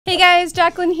Hey guys,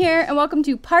 Jacqueline here, and welcome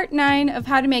to part 9 of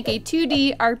how to make a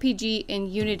 2D RPG in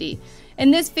Unity.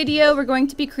 In this video, we're going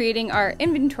to be creating our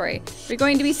inventory. We're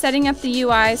going to be setting up the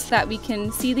UI so that we can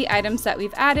see the items that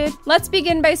we've added. Let's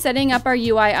begin by setting up our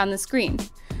UI on the screen.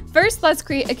 First, let's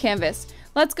create a canvas.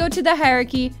 Let's go to the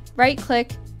hierarchy,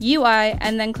 right-click, UI,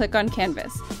 and then click on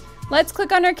Canvas. Let's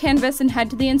click on our canvas and head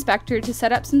to the inspector to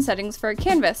set up some settings for our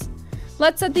canvas.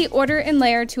 Let's set the order and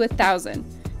layer to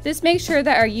 1000. This makes sure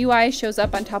that our UI shows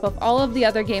up on top of all of the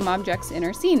other game objects in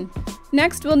our scene.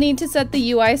 Next, we'll need to set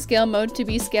the UI scale mode to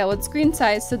be scale with screen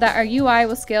size so that our UI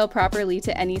will scale properly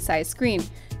to any size screen.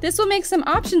 This will make some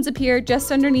options appear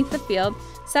just underneath the field.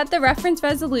 Set the reference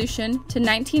resolution to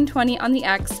 1920 on the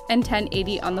X and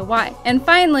 1080 on the Y. And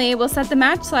finally, we'll set the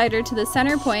match slider to the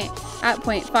center point at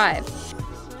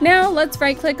 0.5. Now, let's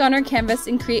right-click on our canvas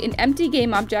and create an empty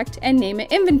game object and name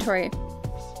it Inventory.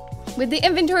 With the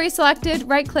inventory selected,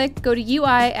 right-click, go to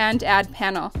UI, and add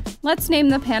panel. Let's name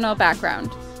the panel background.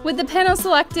 With the panel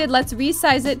selected, let's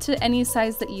resize it to any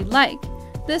size that you like.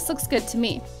 This looks good to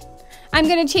me. I'm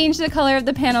going to change the color of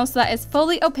the panel so that it's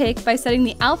fully opaque by setting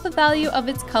the alpha value of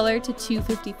its color to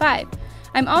 255.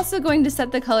 I'm also going to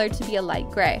set the color to be a light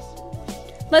gray.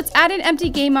 Let's add an empty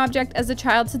game object as a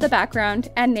child to the background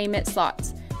and name it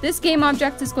Slots. This game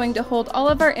object is going to hold all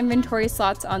of our inventory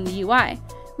slots on the UI.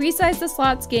 Resize the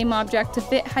slots game object to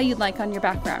fit how you'd like on your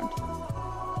background.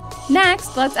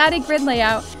 Next, let's add a grid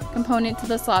layout component to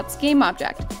the slots game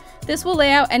object. This will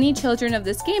lay out any children of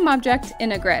this game object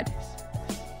in a grid.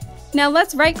 Now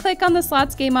let's right-click on the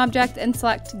slots game object and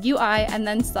select UI and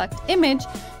then select Image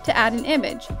to add an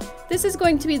image. This is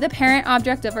going to be the parent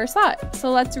object of our slot,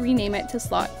 so let's rename it to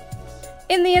Slot.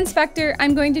 In the inspector,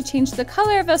 I'm going to change the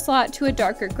color of the slot to a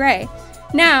darker gray.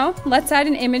 Now, let's add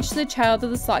an image to the child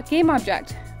of the slot game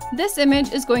object. This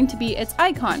image is going to be its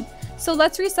icon, so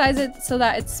let's resize it so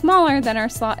that it's smaller than our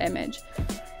slot image.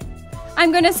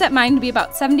 I'm going to set mine to be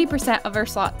about 70% of our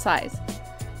slot size.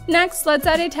 Next, let's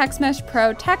add a Text Mesh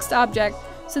Pro text object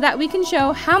so that we can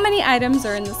show how many items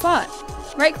are in the slot.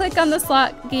 Right-click on the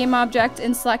slot game object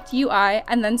and select UI,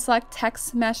 and then select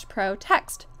Text Mesh Pro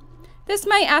text. This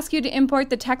might ask you to import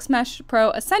the Text Mesh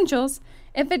Pro essentials.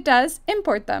 If it does,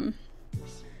 import them.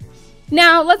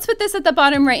 Now, let's put this at the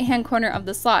bottom right-hand corner of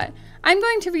the slot. I'm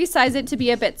going to resize it to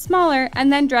be a bit smaller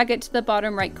and then drag it to the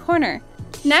bottom right corner.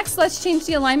 Next, let's change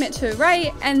the alignment to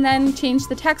right and then change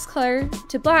the text color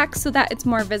to black so that it's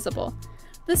more visible.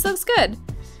 This looks good.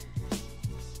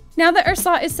 Now that our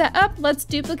slot is set up, let's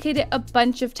duplicate it a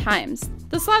bunch of times.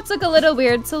 The slots look a little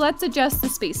weird, so let's adjust the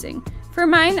spacing. For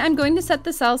mine, I'm going to set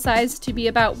the cell size to be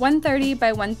about 130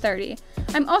 by 130.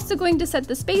 I'm also going to set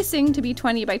the spacing to be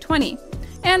 20 by 20.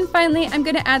 And finally, I'm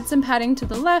going to add some padding to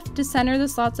the left to center the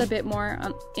slots a bit more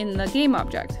in the game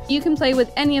object. You can play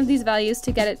with any of these values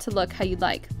to get it to look how you'd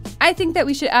like. I think that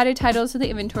we should add a title to the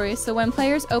inventory so when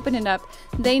players open it up,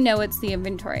 they know it's the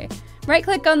inventory.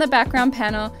 Right-click on the background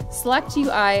panel, select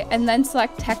UI, and then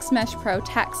select Text Mesh Pro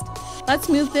text. Let's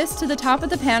move this to the top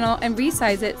of the panel and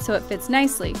resize it so it fits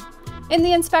nicely. In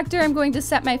the inspector, I'm going to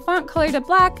set my font color to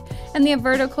black and the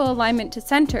vertical alignment to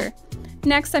center.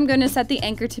 Next, I'm going to set the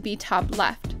anchor to be top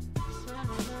left.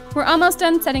 We're almost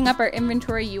done setting up our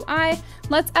inventory UI.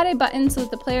 Let's add a button so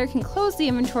that the player can close the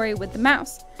inventory with the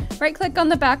mouse. Right-click on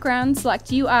the background,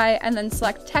 select UI, and then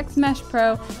select Text Mesh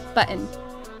Pro button.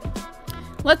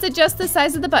 Let's adjust the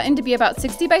size of the button to be about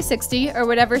 60 by 60 or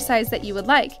whatever size that you would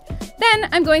like. Then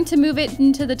I'm going to move it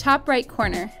into the top right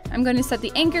corner. I'm going to set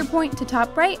the anchor point to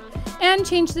top right and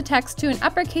change the text to an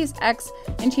uppercase X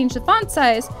and change the font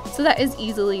size so that is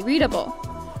easily readable.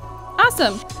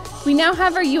 Awesome! We now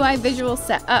have our UI visual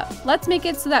set up. Let's make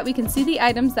it so that we can see the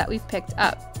items that we've picked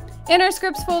up. In our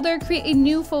scripts folder, create a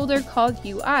new folder called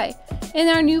UI. In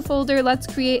our new folder, let's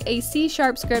create a C#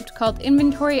 script called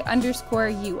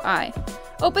inventory_UI.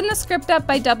 Open the script up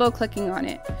by double-clicking on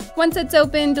it. Once it's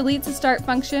open, delete the start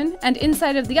function, and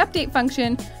inside of the update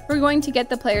function, we're going to get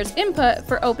the player's input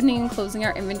for opening and closing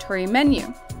our inventory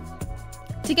menu.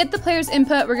 To get the player's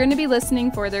input, we're going to be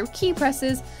listening for their key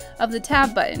presses of the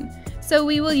tab button. So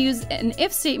we will use an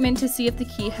if statement to see if the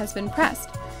key has been pressed.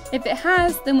 If it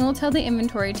has, then we'll tell the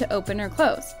inventory to open or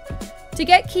close. To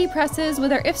get key presses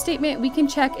with our if statement, we can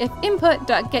check if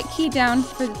input.getKeyDown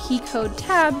for the key code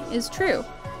tab is true.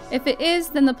 If it is,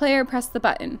 then the player pressed the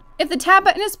button. If the tab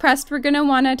button is pressed, we're going to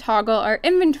want to toggle our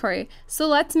inventory, so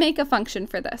let's make a function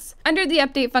for this. Under the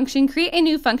update function, create a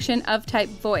new function of type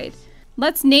void.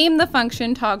 Let's name the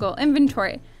function toggle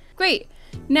inventory. Great!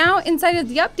 Now inside of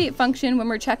the update function, when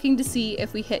we're checking to see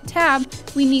if we hit tab,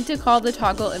 we need to call the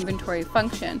toggle inventory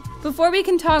function. Before we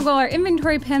can toggle our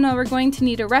inventory panel, we're going to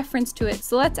need a reference to it,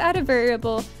 so let's add a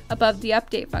variable above the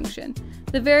update function.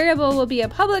 The variable will be a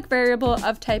public variable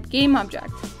of type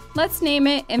GameObject. Let's name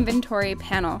it inventory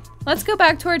panel. Let's go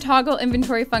back to our toggle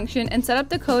inventory function and set up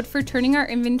the code for turning our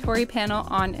inventory panel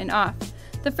on and off.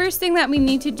 The first thing that we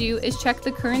need to do is check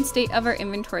the current state of our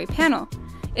inventory panel.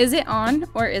 Is it on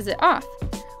or is it off?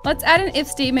 Let's add an if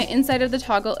statement inside of the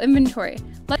toggle inventory.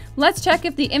 Let's check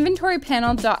if the inventory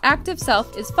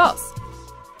panel.activeSelf is false.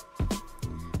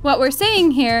 What we're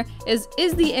saying here is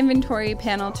the inventory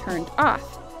panel turned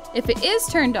off? If it is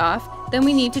turned off, then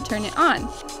we need to turn it on.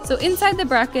 So inside the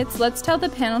brackets, let's tell the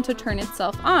panel to turn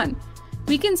itself on.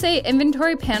 We can say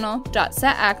inventory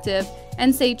panel.setActive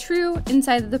and say true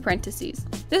inside of the parentheses.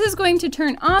 This is going to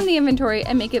turn on the inventory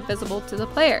and make it visible to the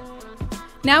player.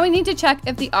 Now we need to check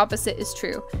if the opposite is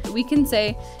true. We can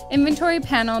say inventory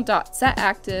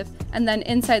panel.setActive, and then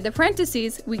inside the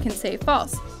parentheses we can say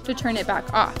false to turn it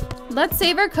back off. Let's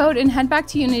save our code and head back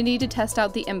to Unity to test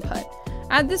out the input.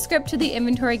 Add the script to the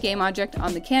inventory game object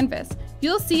on the canvas.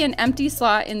 You'll see an empty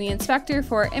slot in the inspector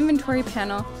for our inventory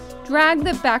panel. Drag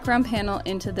the background panel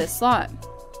into this slot.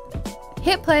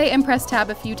 Hit play and press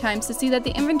tab a few times to see that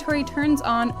the inventory turns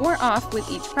on or off with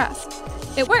each press.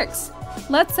 It works!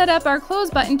 Let's set up our close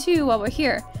button too while we're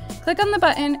here. Click on the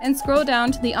button and scroll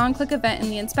down to the on-click event in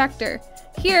the inspector.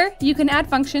 Here, you can add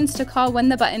functions to call when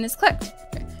the button is clicked.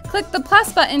 Click the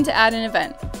plus button to add an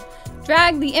event.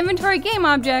 Drag the inventory game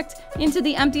object into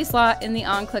the empty slot in the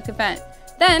on-click event.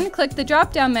 Then click the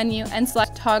drop-down menu and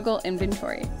select toggle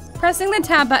inventory. Pressing the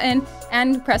tab button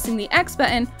and pressing the X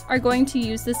button are going to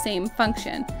use the same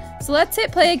function. So let's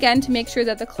hit play again to make sure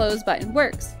that the close button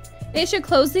works. It should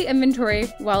close the inventory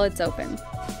while it's open.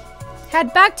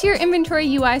 Head back to your inventory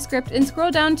UI script and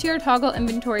scroll down to your toggle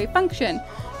inventory function.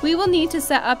 We will need to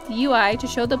set up the UI to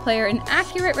show the player an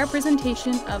accurate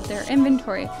representation of their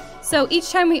inventory. So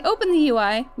each time we open the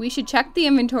UI, we should check the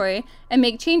inventory and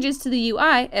make changes to the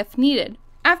UI if needed.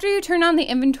 After you turn on the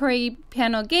inventory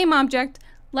panel game object,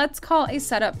 let's call a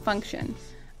setup function.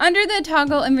 Under the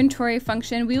toggle inventory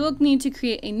function, we will need to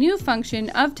create a new function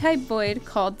of type void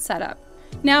called setup.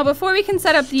 Now, before we can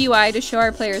set up the UI to show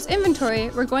our player's inventory,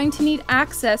 we're going to need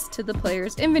access to the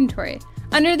player's inventory.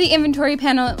 Under the inventory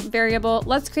panel variable,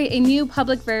 let's create a new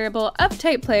public variable of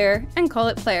type player and call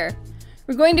it player.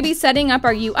 We're going to be setting up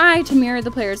our UI to mirror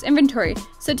the player's inventory.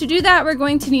 So to do that, we're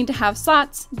going to need to have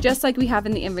slots, just like we have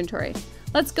in the inventory.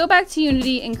 Let's go back to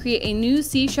Unity and create a new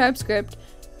C# script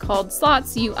called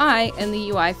slots UI in the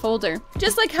UI folder.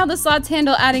 Just like how the slots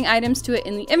handle adding items to it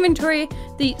in the inventory,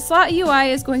 the slot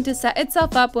UI is going to set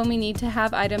itself up when we need to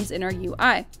have items in our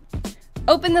UI.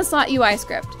 Open the slot UI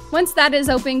script. Once that is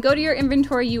open, go to your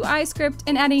inventory UI script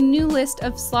and add a new list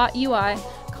of slot UI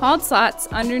called slots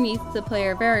underneath the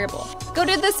player variable. Go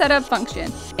to the setup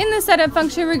function. In the setup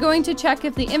function, we're going to check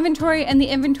if the inventory and the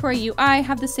inventory UI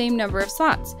have the same number of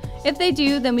slots. If they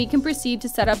do, then we can proceed to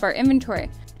set up our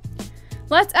inventory.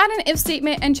 Let's add an if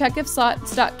statement and check if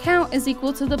slots.count is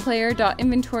equal to the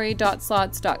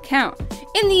player.inventory.slots.count.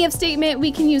 In the if statement,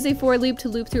 we can use a for loop to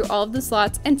loop through all of the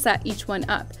slots and set each one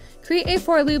up. Create a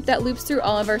for loop that loops through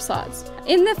all of our slots.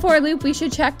 In the for loop, we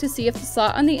should check to see if the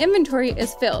slot on the inventory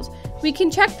is filled. We can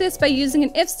check this by using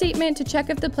an if statement to check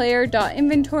if the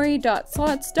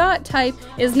player.inventory.slots.type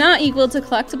is not equal to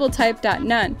collectible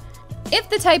type.none. If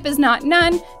the type is not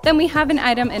none, then we have an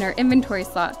item in our inventory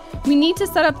slot. We need to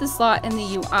set up the slot in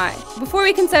the UI. Before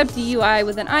we can set up the UI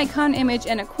with an icon, image,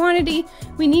 and a quantity,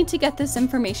 we need to get this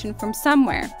information from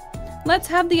somewhere. Let's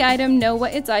have the item know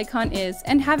what its icon is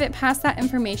and have it pass that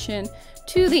information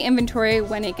to the inventory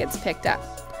when it gets picked up.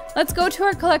 Let's go to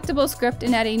our collectible script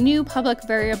and add a new public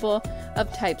variable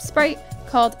of type sprite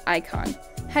called icon.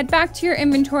 Head back to your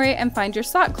inventory and find your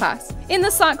slot class. In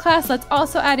the slot class, let's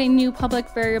also add a new public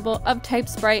variable of type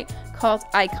sprite called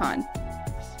icon.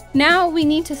 Now we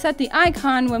need to set the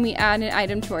icon when we add an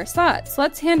item to our slot, so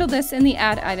let's handle this in the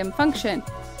add item function.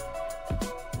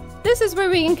 This is where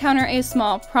we encounter a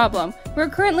small problem. We're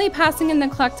currently passing in the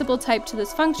collectible type to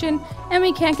this function, and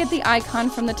we can't get the icon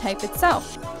from the type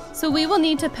itself. So we will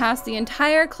need to pass the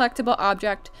entire collectible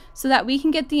object so that we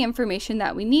can get the information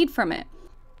that we need from it.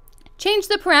 Change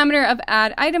the parameter of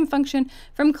add item function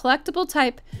from collectible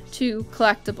type to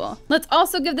collectible. Let's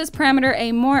also give this parameter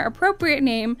a more appropriate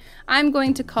name. I'm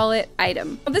going to call it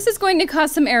item. This is going to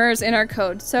cause some errors in our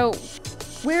code. So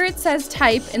where it says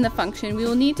type in the function, we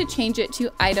will need to change it to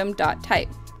item.type.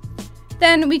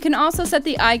 Then we can also set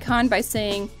the icon by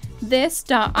saying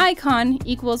this.icon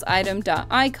equals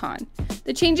item.icon.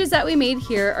 The changes that we made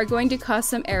here are going to cause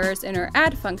some errors in our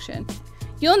add function.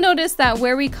 You'll notice that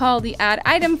where we call the add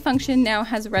item function now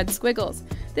has red squiggles.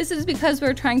 This is because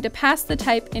we're trying to pass the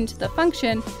type into the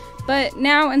function, but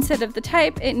now instead of the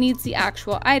type, it needs the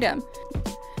actual item.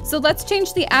 So let's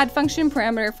change the add function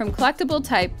parameter from collectible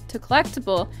type to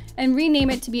collectible and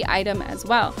rename it to be item as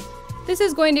well. This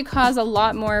is going to cause a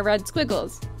lot more red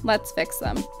squiggles. Let's fix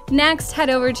them. Next,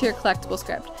 head over to your collectible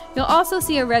script. You'll also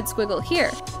see a red squiggle here.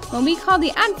 When we call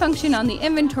the add function on the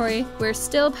inventory, we're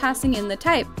still passing in the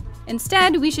type.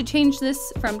 Instead, we should change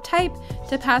this from type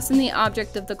to pass in the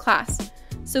object of the class.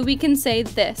 So we can say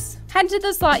this. Head to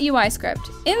the slot UI script.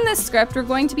 In this script, we're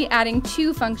going to be adding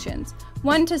two functions.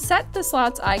 One to set the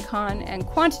slot's icon and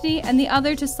quantity, and the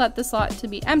other to set the slot to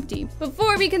be empty.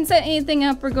 Before we can set anything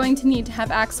up, we're going to need to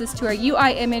have access to our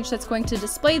UI image that's going to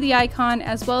display the icon,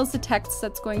 as well as the text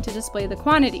that's going to display the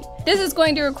quantity. This is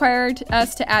going to require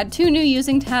us to add two new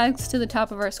using tags to the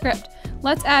top of our script.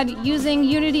 Let's add using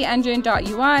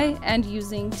unityengine.ui and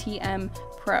using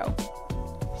tmpro.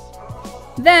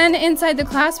 Then inside the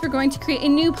class, we're going to create a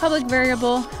new public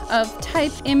variable of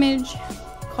type image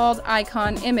called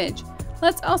icon image.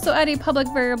 Let's also add a public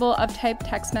variable of type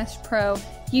textmeshpro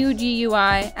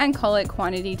UGUI and call it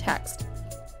quantity text.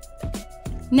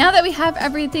 Now that we have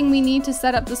everything we need to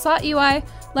set up the slot UI,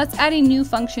 let's add a new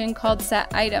function called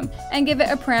setItem and give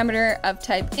it a parameter of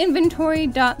type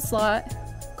inventory.slot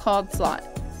called slot.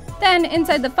 Then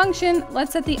inside the function,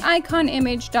 let's set the icon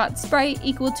image.sprite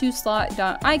equal to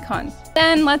slot.icon.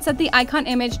 Then let's set the icon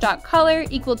image.color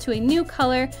equal to a new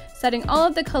color, setting all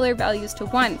of the color values to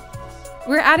 1.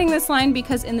 We're adding this line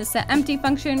because in the setEmpty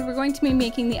function, we're going to be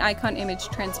making the icon image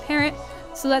transparent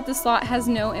so that the slot has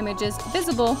no images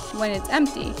visible when it's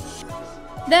empty.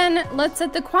 Then let's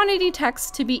set the quantity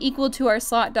text to be equal to our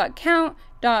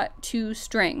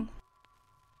slot.count.toString.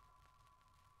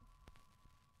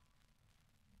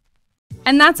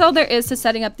 And that's all there is to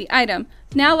setting up the item.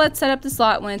 Now let's set up the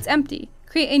slot when it's empty.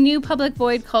 Create a new public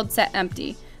void called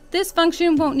setEmpty. This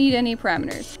function won't need any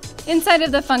parameters. Inside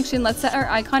of the function, let's set our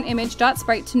icon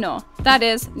image.sprite to null. That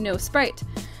is, no sprite.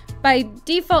 By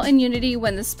default in Unity,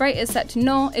 when the sprite is set to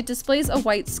null, it displays a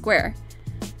white square.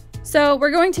 So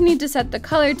we're going to need to set the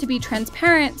color to be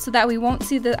transparent so that we won't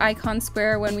see the icon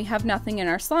square when we have nothing in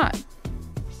our slot.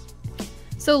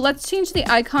 So let's change the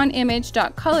icon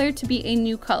image.color to be a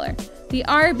new color. The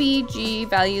RBG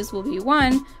values will be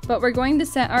 1, but we're going to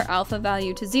set our alpha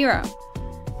value to 0.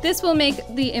 This will make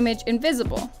the image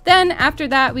invisible. Then after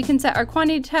that, we can set our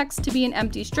quantity text to be an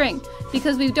empty string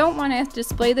because we don't want to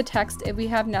display the text if we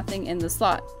have nothing in the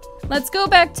slot. Let's go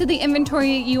back to the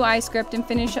inventory UI script and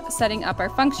finish setting up our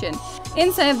function.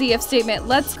 Inside of the if statement,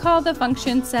 let's call the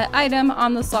function setItem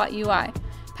on the slot UI,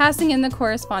 passing in the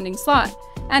corresponding slot.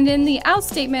 And in the else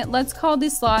statement, let's call the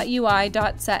slot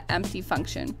UI.setEmpty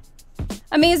function.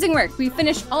 Amazing work! We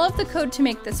finished all of the code to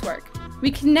make this work. We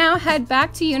can now head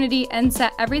back to Unity and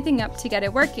set everything up to get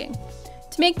it working.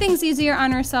 To make things easier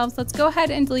on ourselves, let's go ahead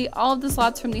and delete all of the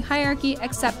slots from the hierarchy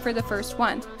except for the first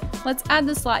one. Let's add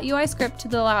the slot UI script to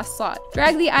the last slot.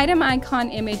 Drag the item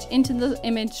icon image into the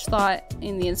image slot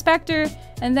in the inspector,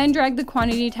 and then drag the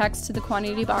quantity text to the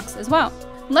quantity box as well.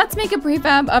 Let's make a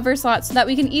prefab of our slot so that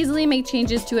we can easily make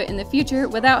changes to it in the future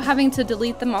without having to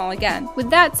delete them all again.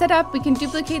 With that set up, we can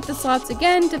duplicate the slots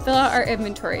again to fill out our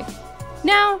inventory.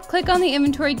 Now, click on the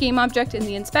inventory game object in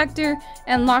the inspector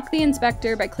and lock the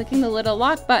inspector by clicking the little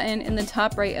lock button in the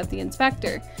top right of the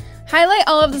inspector. Highlight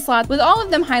all of the slots. With all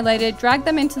of them highlighted, drag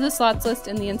them into the slots list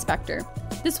in the inspector.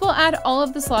 This will add all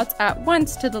of the slots at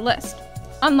once to the list.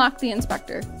 Unlock the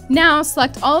inspector. Now,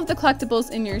 select all of the collectibles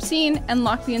in your scene and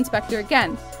lock the inspector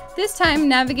again. This time,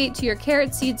 navigate to your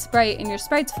carrot seed sprite in your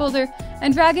sprites folder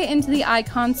and drag it into the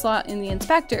icon slot in the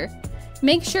inspector.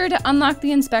 Make sure to unlock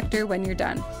the inspector when you're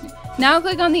done. Now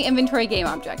click on the inventory game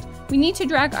object. We need to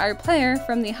drag our player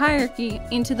from the hierarchy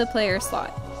into the player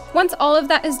slot. Once all of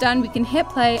that is done, we can hit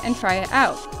play and try it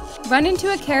out. Run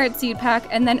into a carrot seed pack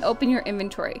and then open your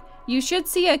inventory. You should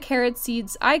see a carrot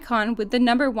seeds icon with the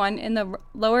number 1 in the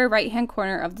lower right hand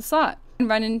corner of the slot. And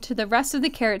run into the rest of the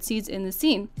carrot seeds in the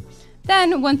scene.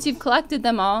 Then, once you've collected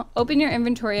them all, open your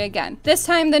inventory again. This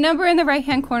time, the number in the right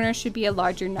hand corner should be a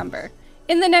larger number.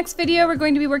 In the next video, we're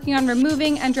going to be working on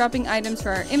removing and dropping items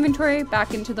from our inventory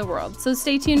back into the world, so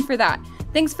stay tuned for that.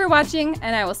 Thanks for watching,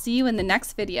 and I will see you in the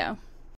next video.